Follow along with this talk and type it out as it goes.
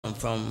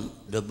from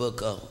the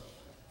book of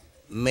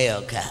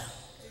Malachi.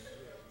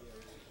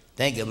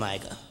 Thank you,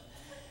 Micah.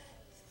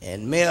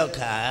 And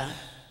Malachi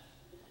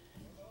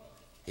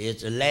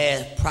is the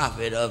last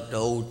prophet of the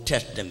Old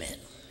Testament.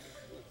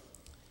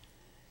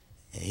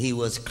 He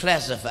was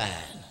classified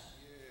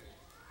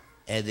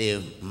as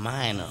a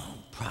minor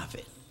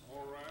prophet.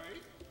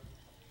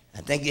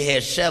 I think you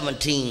had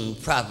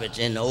 17 prophets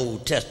in the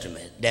Old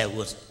Testament that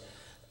was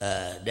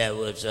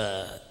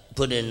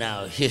put in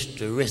our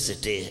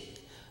historicity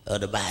of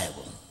the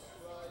Bible.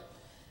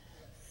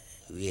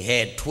 We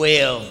had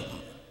 12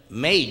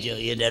 major,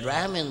 is that right?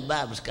 How many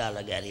Bible scholars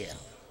I got here?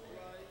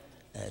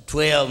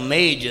 12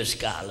 major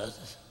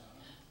scholars,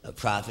 a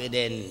prophet,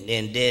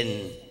 and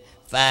then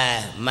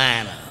 5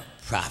 minor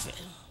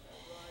prophets.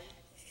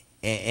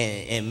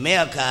 And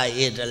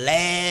Malachi is the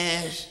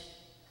last,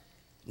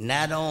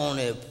 not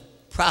only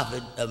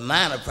prophet, a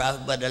minor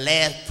prophet, but the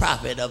last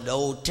prophet of the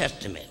Old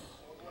Testament.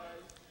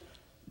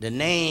 The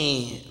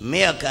name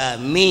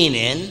Malachi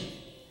meaning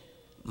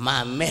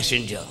my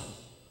messenger.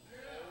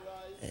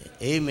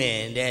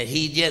 Amen. That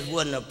he just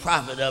wasn't a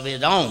prophet of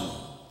his own,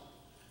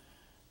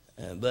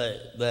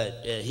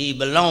 but he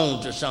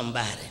belonged to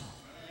somebody.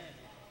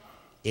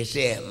 It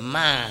said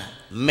my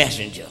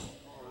messenger.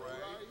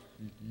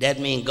 That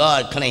means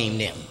God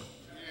claimed him.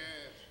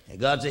 And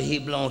God said he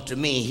belongs to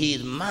me.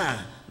 He's my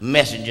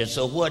messenger.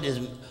 So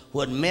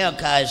what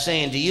Malachi is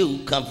saying to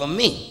you come from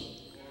me.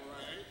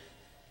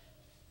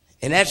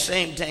 And that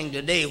same thing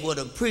today, what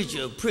a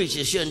preacher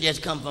shouldn't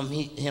just come from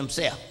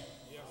himself.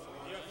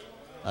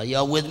 Are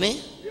y'all with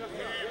me?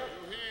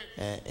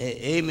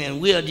 Amen.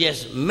 We are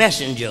just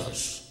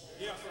messengers.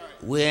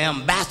 We're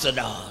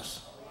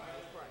ambassadors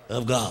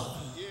of God.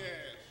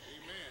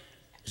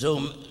 So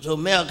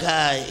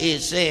Malachi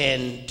is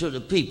saying to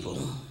the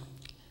people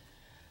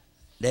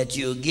that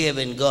you're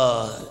giving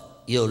God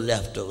your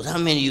leftovers. How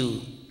many of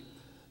you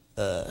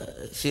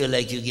feel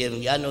like you're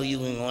giving? I know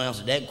you ain't gonna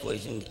answer that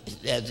question.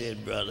 That's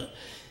it, brother.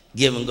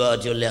 Giving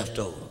God your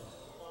leftovers.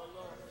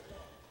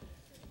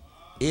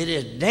 It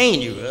is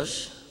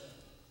dangerous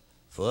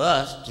for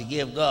us to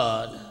give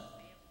God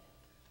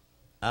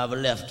our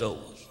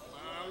leftovers.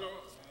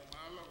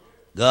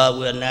 God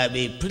will not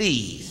be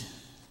pleased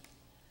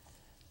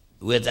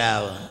with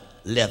our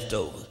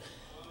leftovers.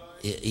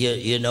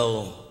 You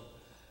know,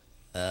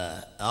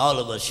 all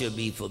of us should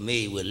be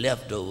familiar with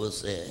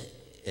leftovers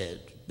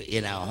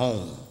in our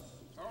home.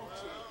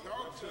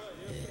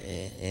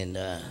 And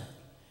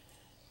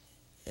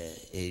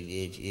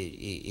if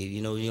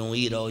you know you don't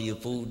eat all your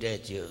food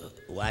that your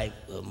wife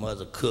or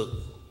mother cooked,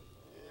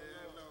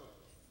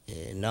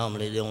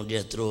 normally they don't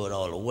just throw it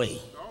all away,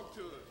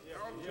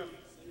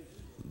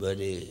 but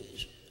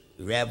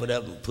wrap it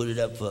up and put it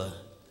up for,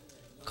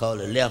 call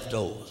it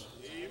leftovers.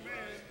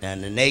 Now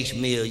the next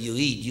meal you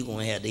eat, you're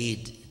going to have to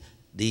eat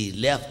these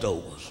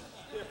leftovers.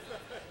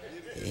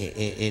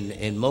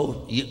 And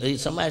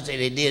most, somebody said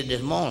they did it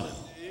this morning.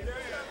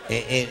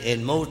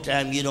 And most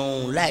time you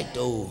don't like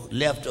those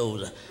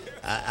leftovers.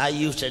 I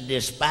used to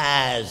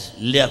despise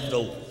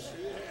leftovers.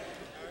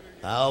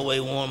 I always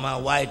wanted my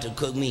wife to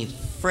cook me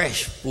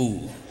fresh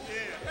food,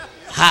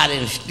 hot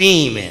and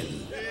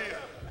steaming,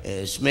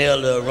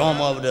 smell the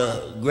aroma of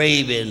the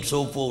gravy and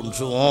so forth and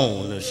so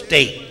on, the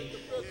steak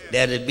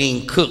that is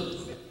being cooked.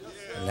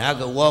 And I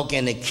could walk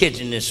in the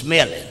kitchen and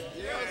smell it.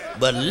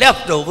 But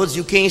leftovers,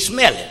 you can't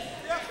smell it.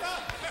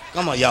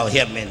 Come on, y'all,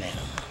 help me now.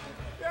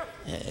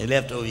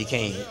 Leftovers, you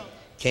can't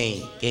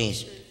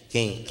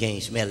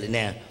smell it.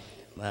 Now,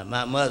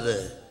 my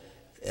mother,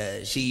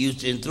 she used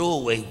to throw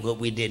away what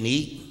we didn't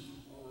eat.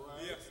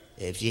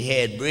 If she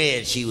had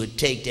bread, she would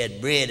take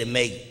that bread and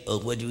make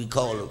what do we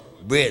call a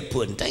bread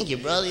pudding. Thank you,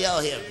 brother.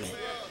 Y'all help me.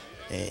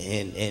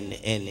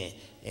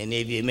 And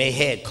if you may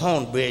had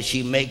cornbread,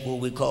 she make what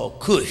we call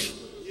kush.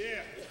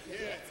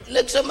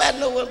 Look, somebody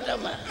know what I'm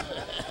talking about.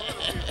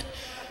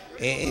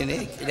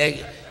 Amen.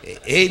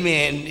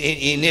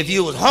 And if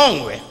you was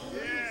hungry,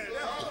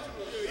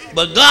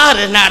 but God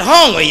is not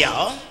hungry,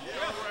 y'all.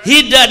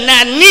 He does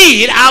not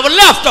need our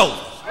leftovers.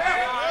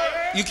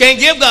 You can't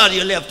give God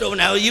your leftovers.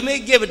 Now, you may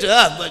give it to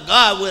us, but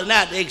God will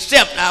not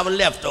accept our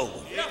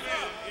leftovers.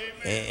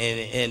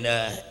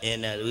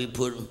 And we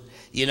put,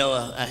 you know,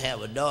 I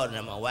have a daughter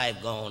and my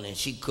wife gone, and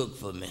she cook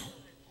for me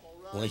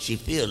when she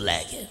feel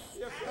like it.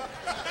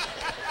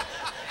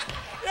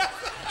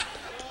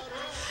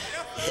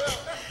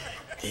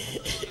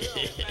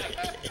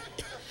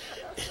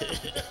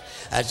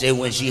 I say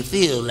when she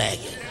feel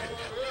like it.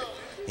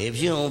 If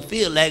she don't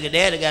feel like it,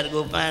 daddy got to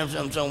go find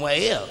something somewhere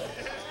else.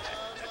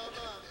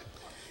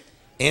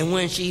 And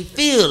when she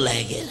feel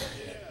like it,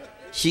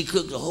 she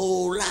cooked a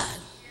whole lot.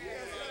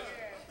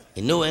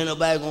 You know ain't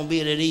nobody gonna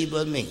be able to eat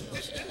but me.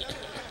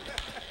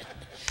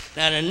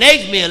 Now the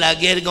next meal I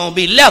get is gonna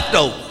be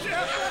leftovers.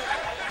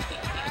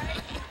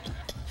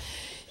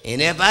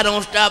 And if I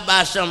don't stop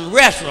by some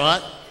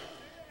restaurant,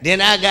 then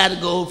I got to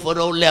go for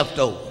those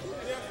leftovers.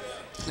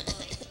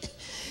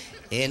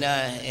 And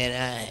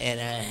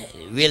I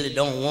really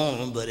don't want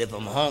them, but if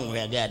I'm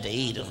hungry, I got to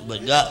eat them.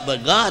 But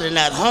God is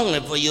not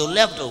hungry for your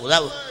leftovers.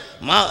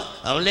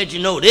 I'll let you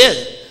know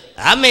this.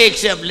 I may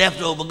accept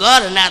leftover.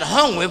 God is not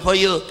hungry for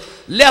your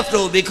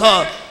leftover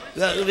because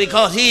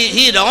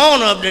he's the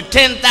owner of the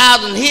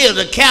 10,000 hills,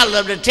 the cattle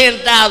of the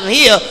 10,000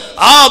 hills,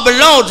 all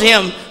belongs to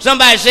him.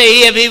 Somebody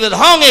say if he was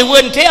hungry, he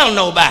wouldn't tell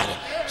nobody.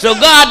 So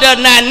God does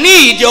not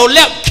need your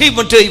left, keep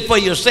them to you for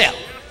yourself.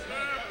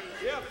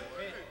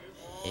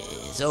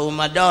 So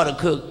my daughter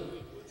cook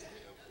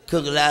a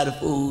lot of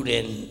food,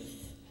 and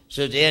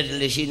Sister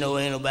Angela, she know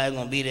ain't nobody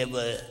gonna be there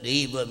to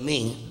eat but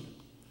me.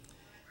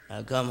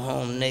 I come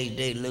home the next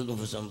day looking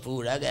for some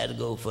food. I got to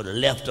go for the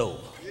leftover.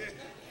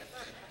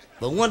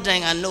 But one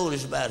thing I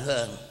noticed about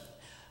her,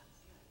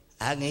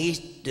 I can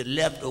eat the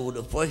leftover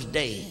the first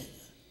day,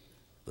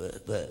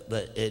 but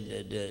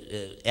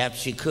after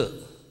she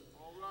cooked.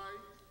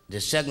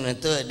 The second and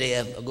third day,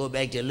 I go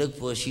back there look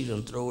for it, she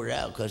done throw it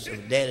out because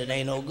Daddy, it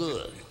ain't no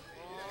good.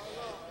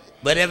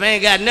 But if I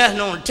ain't got nothing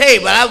on the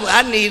table,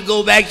 I need to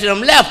go back to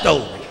them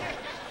leftovers.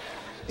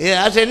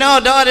 Yeah, I said,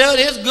 no, daughter,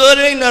 it's good.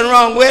 There ain't nothing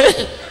wrong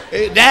with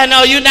it. Dad,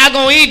 no, you're not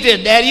going to eat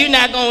this. Daddy, you're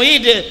not going to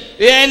eat this.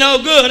 It ain't no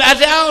good. I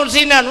said, I don't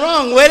see nothing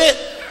wrong with it.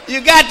 You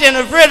got it in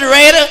the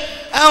refrigerator.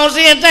 I don't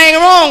see anything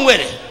wrong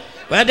with it.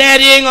 But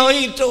Daddy ain't going to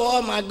eat, throw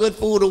all my good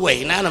food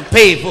away, and I done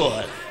paid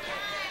for it.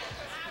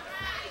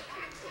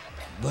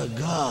 But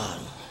God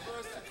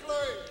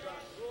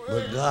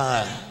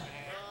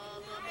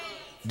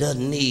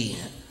doesn't need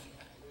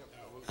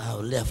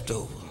our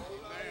leftover.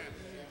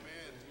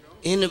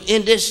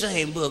 In this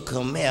same book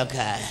of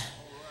Malachi,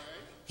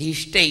 he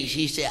states,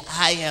 he said,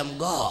 I am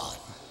God.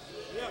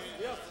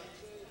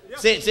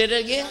 Say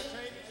that again.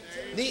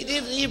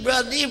 These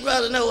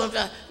brothers know what I'm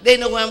trying. They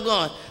know where I'm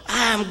going.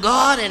 I am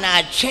God and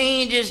I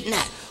change it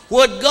not.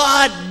 What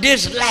God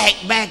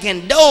disliked back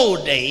in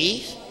those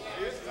days,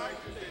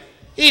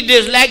 he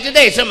disliked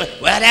today. Somebody,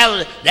 well,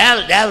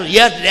 that was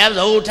yesterday. That was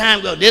an old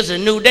time ago. This is a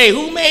new day.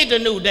 Who made the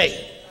new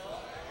day?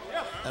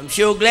 I'm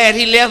sure glad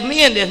he left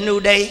me in this new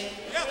day.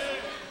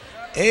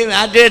 Amen.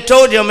 I just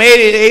told you I'm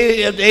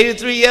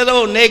 83 years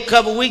old. In the next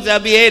couple of weeks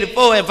I'll be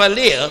 84 if I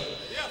live.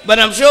 But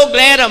I'm sure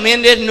glad I'm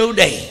in this new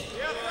day.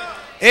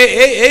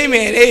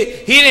 Amen.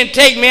 He didn't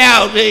take me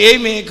out,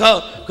 amen,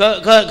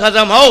 because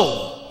I'm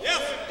old.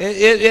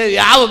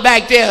 I was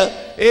back there,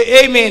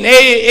 amen,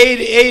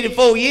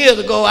 84 years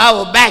ago, I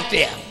was back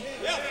there.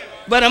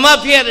 But I'm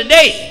up here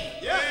today.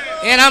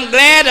 And I'm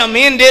glad I'm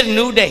in this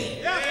new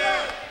day.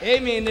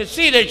 Amen. To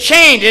see the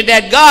changes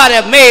that God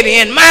has made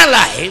in my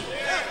life.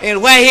 And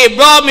where he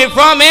brought me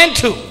from and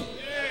to.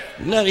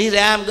 No, he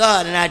said, I'm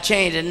God and I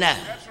change it now.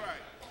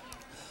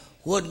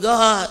 What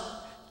God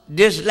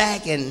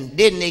disliked and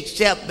didn't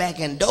accept back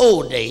in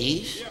those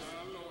days,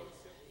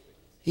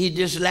 he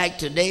disliked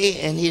today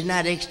and he's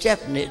not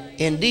accepting it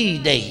in these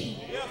days.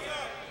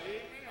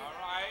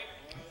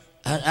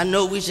 I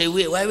know we say,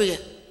 why we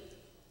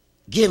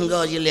giving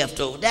God your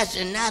leftover. That's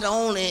not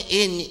only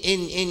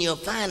in your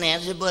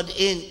finances, but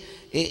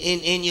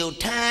in your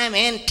time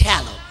and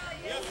talent.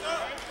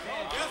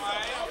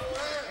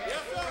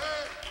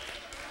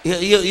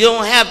 You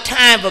don't have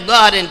time for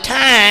God, and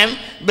time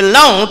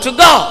belongs to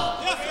God.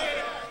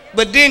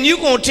 But then you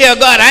going to tell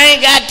God, I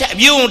ain't got time.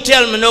 You won't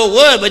tell him no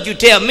word, but you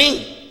tell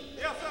me.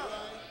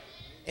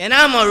 And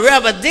I'm a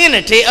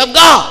representative of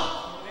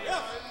God.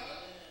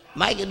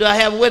 Mikey, do I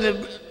have a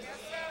witness?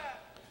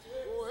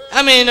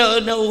 I mean,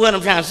 know what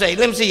I'm trying to say.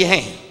 Let me see your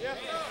hand.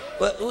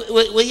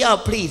 Will y'all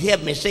please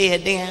help me say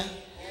it then?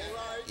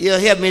 You'll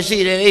help me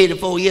see that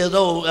 84 years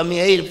old,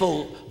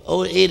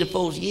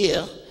 84th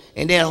year,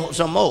 and then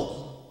some more.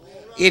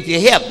 If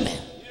you help me.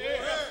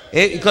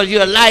 Because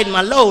you're lighten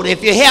my load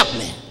if you help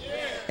me.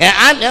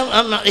 And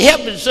I'm not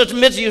helping Sister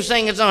Missy, you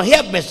saying it's on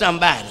help me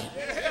somebody.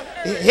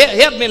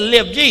 Help me to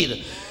live Jesus.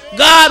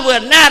 God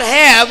will not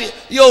have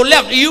your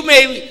left. You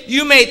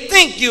may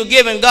think you're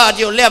giving God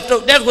your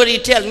leftovers. That's what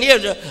he's telling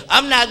Israel.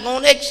 I'm not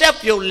going to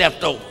accept your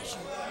leftovers.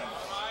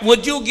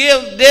 Would you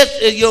give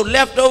this your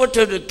leftover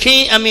to the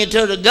king,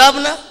 to the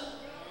governor?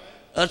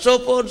 Or so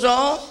forth and so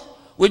on?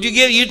 Would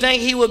you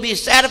think he would be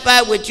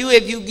satisfied with you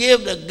if you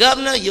give the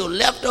governor your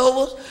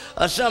leftovers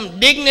or some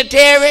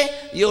dignitary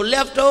your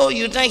leftovers?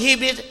 You think he'd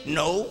be?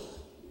 No.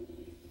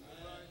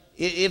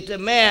 If the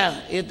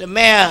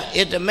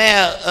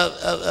mayor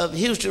of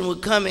Houston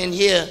would come in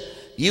here,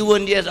 you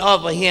wouldn't just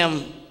offer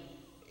him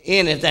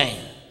anything.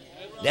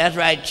 That's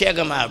right. Check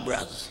him out,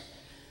 brothers.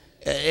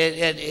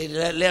 Let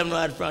him know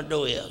at the front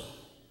door here.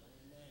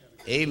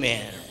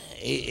 Amen.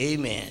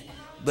 Amen.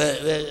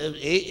 But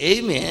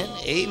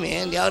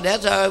amen. Y'all,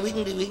 that's all right. We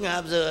can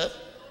observe.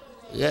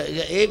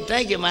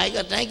 Thank you,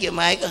 Micah. Thank you,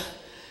 Micah.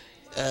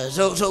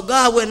 So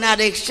God will not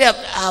accept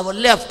our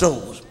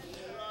leftovers.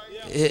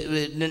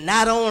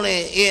 Not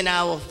only in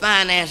our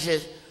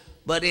finances,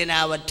 but in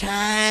our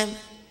time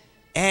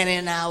and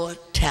in our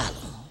talent.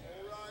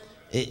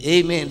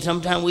 Amen.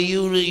 Sometimes we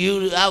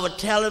use our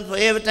talent for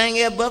everything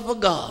else but for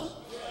God.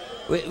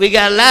 We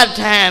got a lot of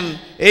time,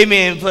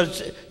 amen, for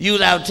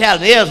use our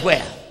talent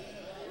elsewhere.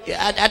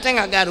 I think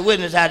I got a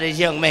witness out of this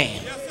young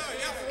man.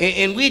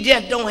 And we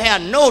just don't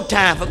have no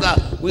time for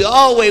God.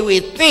 We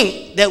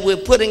think that we're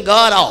putting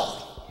God off.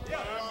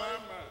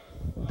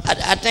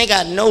 I think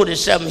I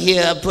noticed something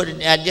here. I put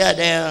it, I jot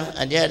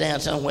down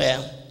somewhere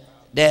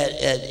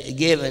that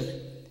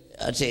given.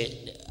 I said,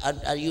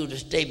 I used the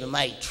statement,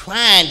 Mike,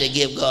 trying to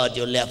give God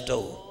your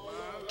leftover.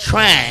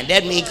 Trying.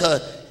 That means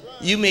because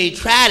you may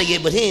try to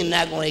give, but He's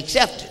not going to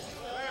accept it.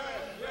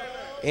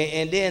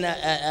 And then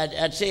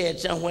I said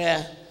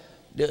somewhere,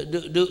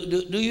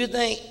 do you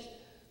think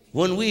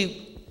when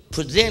we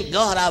present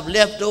God our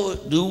leftover,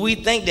 do we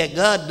think that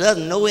God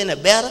doesn't know any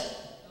better?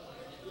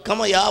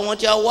 Come on, y'all. I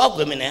want y'all to walk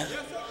with me now.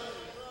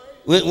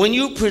 When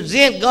you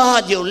present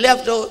God your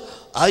leftover,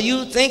 are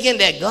you thinking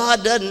that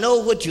God doesn't know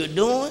what you're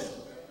doing?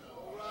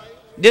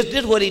 This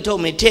is what He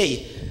told me to tell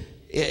you.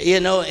 You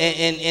know,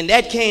 and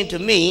that came to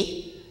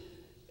me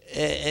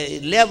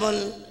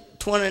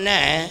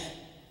 11/29,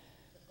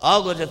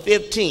 August the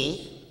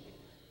 15th,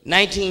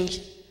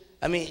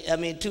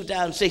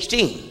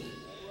 2016.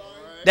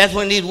 That's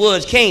when these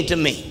words came to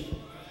me.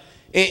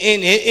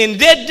 And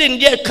that didn't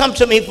just come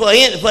to me for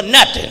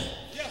nothing.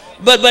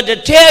 But to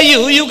tell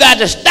you, you got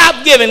to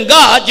stop giving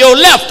God your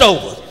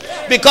leftovers.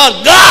 Because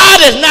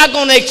God is not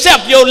going to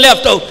accept your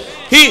leftovers.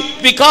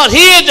 Because He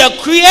is the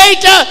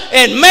creator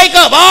and maker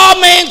of all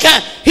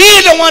mankind. He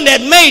is the one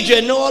that made you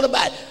and know all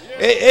about it.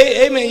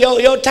 Amen.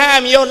 Your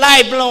time and your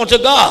life belong to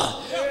God.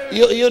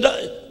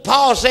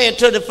 Paul said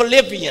to the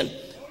Philippians,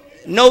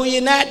 know ye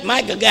not,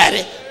 Micah got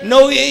it,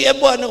 know ye, your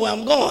boy know where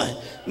I'm going.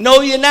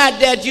 Know ye not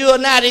that you are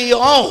not in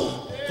your own,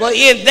 for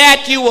in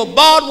that you were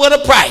bought with a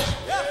price.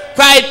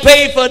 Christ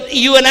paid for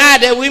you and I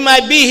that we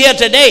might be here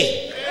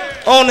today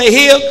on the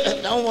hill. I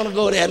don't want to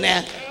go there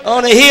now.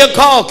 On a hill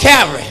called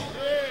Calvary.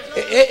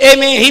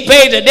 Amen. He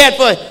paid the debt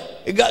for it.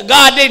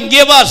 God didn't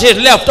give us His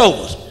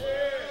leftovers.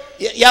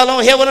 Y'all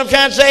don't hear what I'm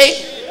trying to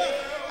say?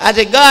 I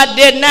said God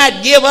did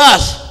not give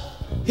us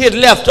His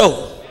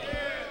leftovers,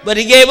 but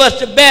He gave us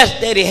the best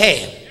that He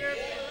had.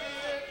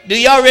 Do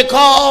y'all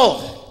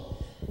recall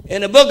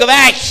in the book of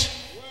Acts,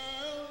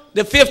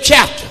 the 5th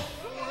chapter?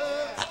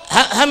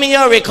 How many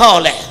of y'all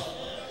recall that?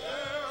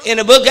 In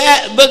the book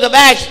of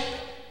Acts,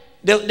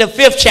 the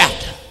 5th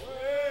chapter,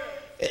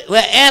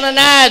 where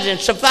Ananias and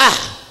Sapphira,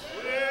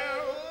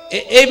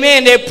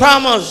 amen, they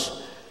promised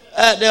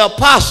the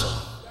apostle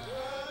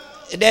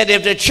that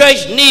if the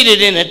church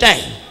needed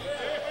anything,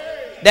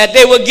 that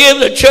they would give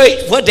the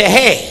church what they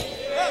had.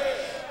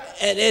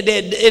 And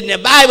the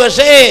Bible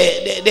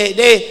said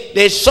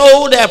they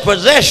sold their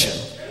possession.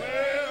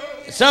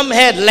 Some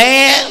had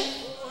land,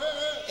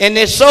 and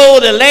they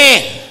sold the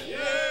land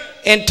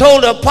and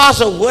told the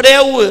apostle,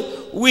 whatever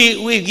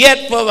we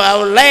get from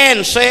our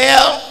land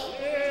sale,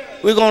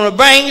 we're going to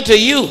bring it to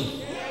you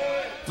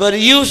for the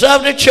use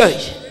of the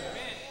church.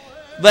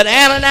 But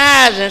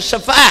Ananias and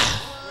Sapphira,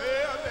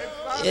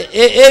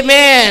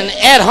 amen,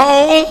 at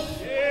home,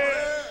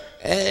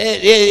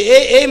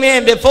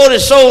 amen, before they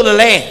sold the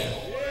land,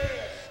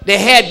 they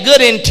had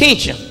good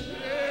intention.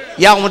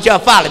 Y'all want y'all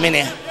to follow me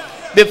now.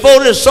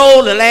 Before they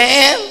sold the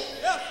land,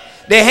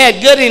 they had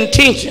good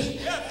intention.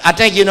 I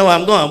think you know where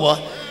I'm going, boy.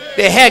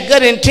 They had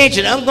good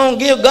intention. I'm going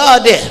to give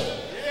God that.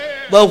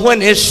 But when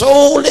they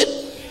sold it,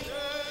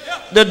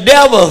 the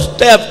devil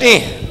stepped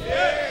in.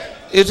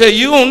 He said,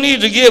 you don't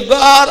need to give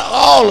God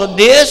all of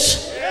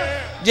this.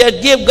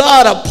 Just give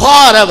God a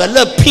part of it, a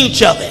little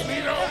pinch of it.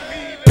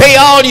 Pay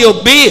all your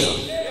bills.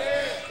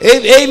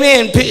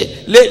 Amen.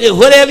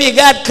 Whatever you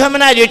got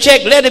coming out of your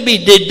check, let it be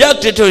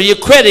deducted to your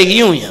credit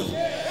union.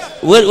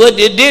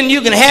 Then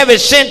you can have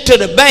it sent to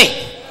the bank.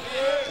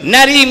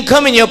 Not even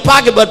come in your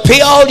pocket, but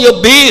pay all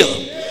your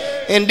bills.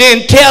 And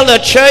then tell the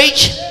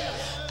church,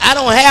 I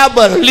don't have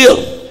but a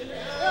little.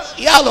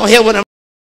 Y'all don't hear what I'm